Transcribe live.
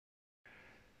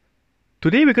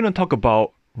Today we're going to talk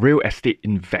about real estate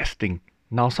investing.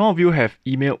 Now, some of you have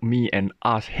emailed me and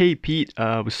asked, "Hey Pete,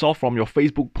 we saw from your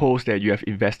Facebook post that you have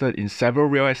invested in several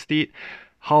real estate.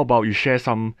 How about you share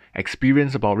some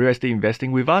experience about real estate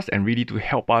investing with us and really to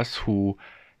help us who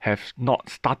have not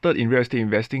started in real estate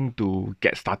investing to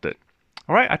get started?"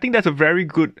 All right, I think that's a very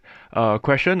good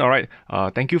question. All right,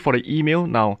 thank you for the email.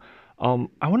 Now,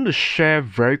 I want to share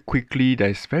very quickly that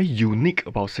is very unique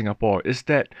about Singapore is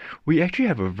that we actually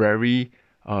have a very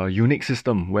unique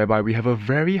system whereby we have a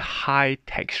very high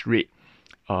tax rate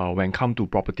when it comes to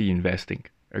property investing.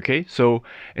 Okay, so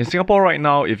in Singapore right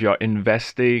now, if you're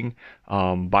investing,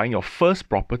 buying your first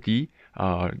property,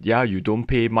 you don't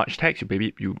pay much tax.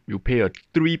 You pay a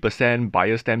 3%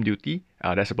 buyer stamp duty.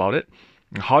 That's about it.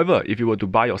 However, if you were to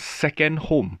buy your second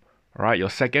home, right, your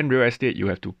second real estate, you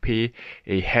have to pay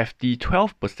a hefty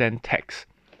 12% tax.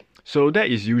 So that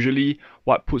is usually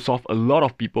what puts off a lot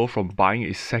of people from buying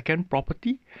a second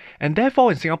property. And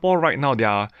therefore, in Singapore right now,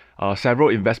 there are several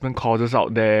investment courses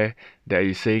out there that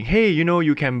is saying, hey,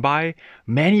 you can buy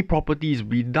many properties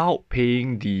without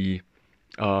paying the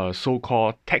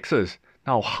so-called taxes.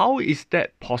 Now, how is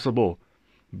that possible?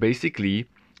 Basically,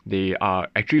 they are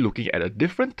actually looking at a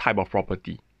different type of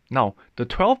property. Now, the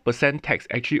 12% tax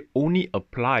actually only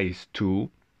applies to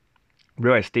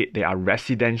real estate that are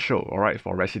residential, all right,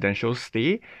 for residential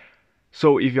stay.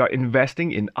 So if you're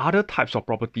investing in other types of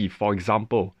property, for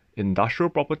example, industrial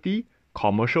property,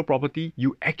 commercial property,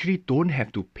 you actually don't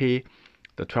have to pay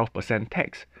the 12%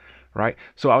 tax, right?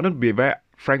 So I want to be very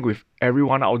frank with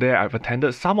everyone out there. I've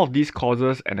attended some of these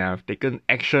courses and I've taken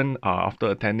action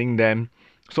after attending them.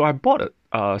 So I bought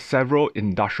several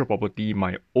industrial property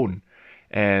my own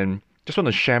and just want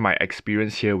to share my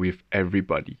experience here with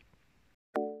everybody.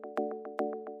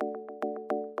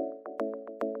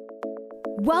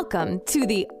 Welcome to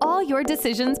the All Your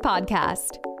Decisions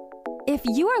podcast. If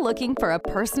you are looking for a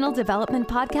personal development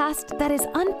podcast that is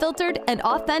unfiltered and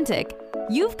authentic,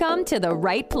 you've come to the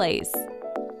right place.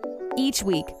 Each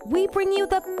week, we bring you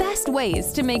the best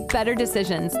ways to make better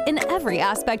decisions in every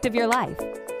aspect of your life.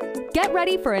 Get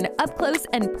ready for an up-close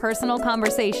and personal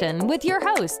conversation with your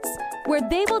hosts, where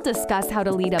they will discuss how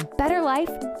to lead a better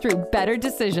life through better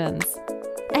decisions.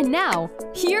 And now,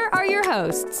 here are your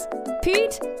hosts,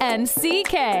 Pete and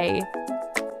CK.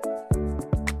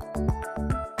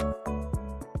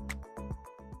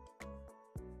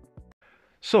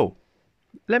 So,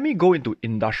 let me go into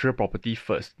industrial property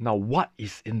first. Now, what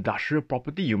is industrial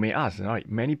property, you may ask, right?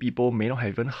 Many people may not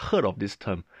have even heard of this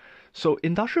term. So,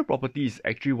 industrial property is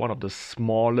actually one of the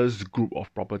smallest group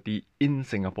of property in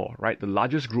Singapore, right? The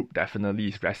largest group definitely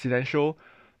is residential,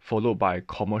 followed by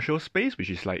commercial space, which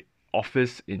is like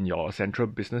office in your central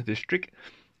business district.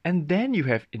 And then you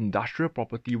have industrial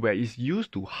property where it's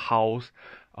used to house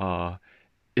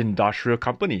industrial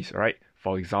companies, right?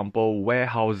 For example,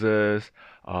 warehouses,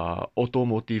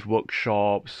 automotive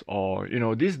workshops, or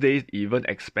these days even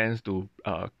expands to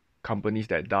companies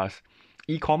that does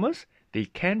e-commerce. They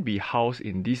can be housed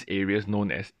in these areas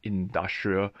known as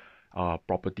industrial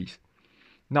properties.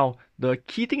 Now, the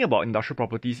key thing about industrial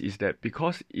properties is that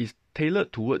because it's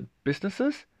tailored toward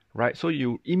businesses, right? So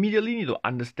you immediately need to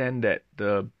understand that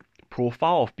the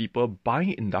profile of people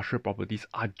buying industrial properties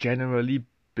are generally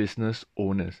business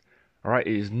owners. All right,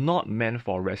 it is not meant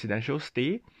for residential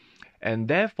stay, and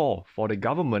therefore for the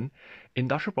government,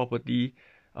 industrial property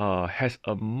has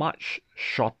a much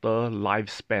shorter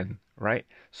lifespan, right?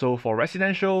 So for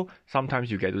residential, sometimes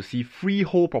you get to see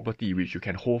freehold property which you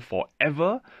can hold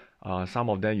forever. Some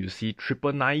of them you see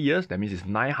 999 years, that means it's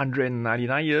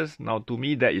 999 years. Now to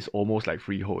me that is almost like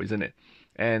freehold, isn't it?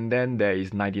 And then there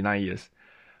is 99 years.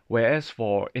 Whereas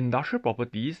for industrial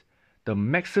properties, the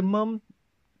maximum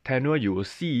tenure you will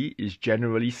see is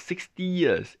generally 60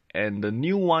 years, and the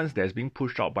new ones that's being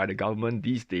pushed out by the government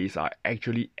these days are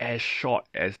actually as short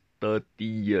as 30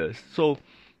 years. So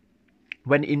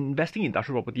when investing in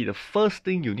industrial property, the first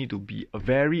thing you need to be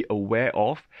very aware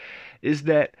of is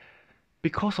that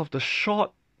because of the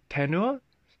short tenure,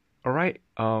 all right,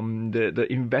 the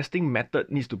investing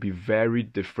method needs to be very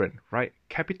different, right?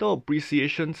 Capital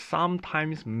appreciation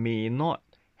sometimes may not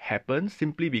happen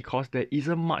simply because there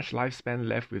isn't much lifespan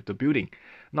left with the building.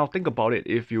 Now think about it.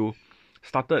 If you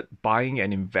started buying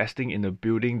and investing in a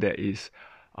building that is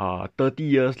 30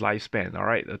 years lifespan, all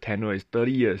right, the tenure is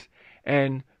 30 years,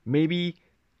 and maybe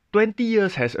 20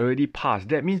 years has already passed,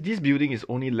 that means this building is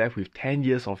only left with 10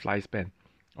 years of lifespan.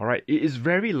 All right, it is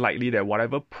very likely that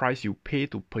whatever price you pay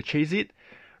to purchase it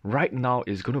right now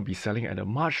is going to be selling at a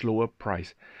much lower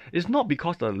price. It's not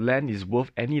because the land is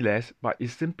worth any less, but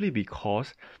it's simply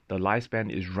because the lifespan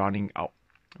is running out.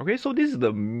 Okay, so this is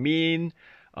the main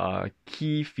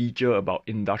key feature about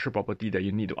industrial property that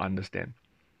you need to understand.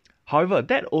 However,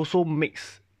 that also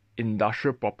makes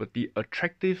industrial property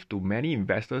attractive to many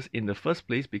investors in the first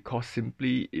place because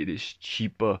simply it is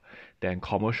cheaper than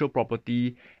commercial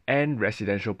property and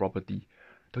residential property.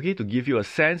 Okay, to give you a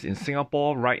sense, in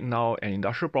Singapore right now, an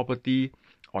industrial property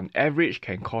on average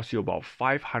can cost you about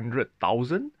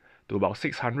 500,000 to about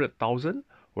 600,000,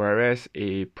 whereas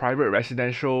a private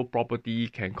residential property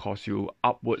can cost you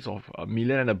upwards of $1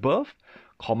 million and above.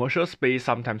 Commercial space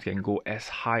sometimes can go as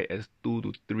high as $2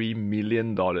 to $3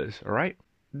 million, alright?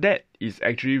 That is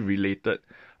actually related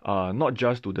not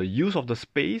just to the use of the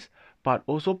space, but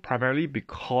also primarily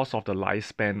because of the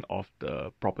lifespan of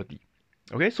the property.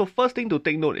 Okay, so first thing to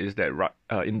take note is that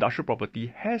industrial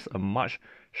property has a much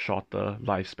shorter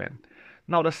lifespan.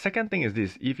 Now, the second thing is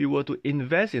this: if you were to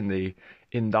invest in the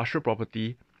industrial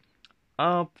property,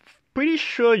 pretty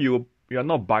sure you're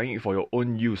not buying it for your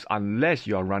own use unless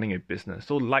you are running a business.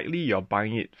 So likely you're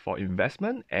buying it for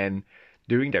investment, and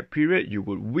during that period you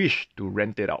would wish to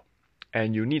rent it out.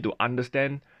 And you need to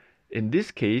understand, in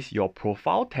this case, your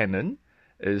profile tenant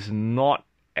is not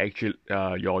actually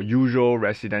your usual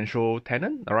residential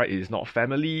tenant, all right? It is not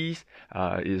families,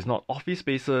 it is not office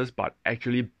spaces, but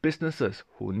actually businesses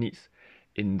who needs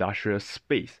industrial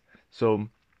space. So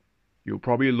you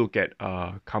probably look at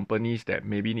companies that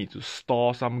maybe need to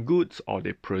store some goods, or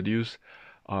they produce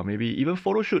maybe even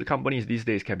photo shoot companies these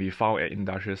days can be found at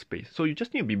industrial space. So you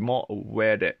just need to be more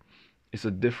aware that it's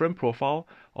a different profile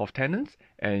of tenants,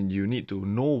 and you need to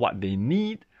know what they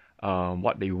need,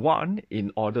 what they want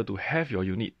in order to have your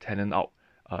unit tenant out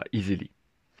easily.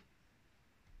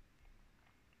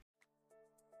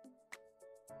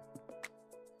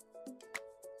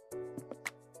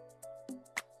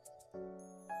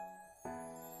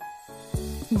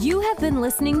 You have been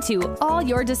listening to All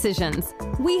Your Decisions.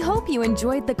 We hope you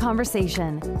enjoyed the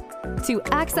conversation. To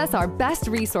access our best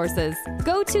resources,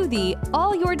 go to the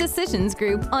All Your Decisions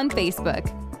group on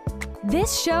Facebook.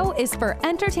 This show is for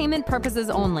entertainment purposes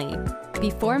only.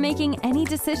 Before making any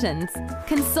decisions,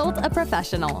 consult a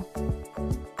professional.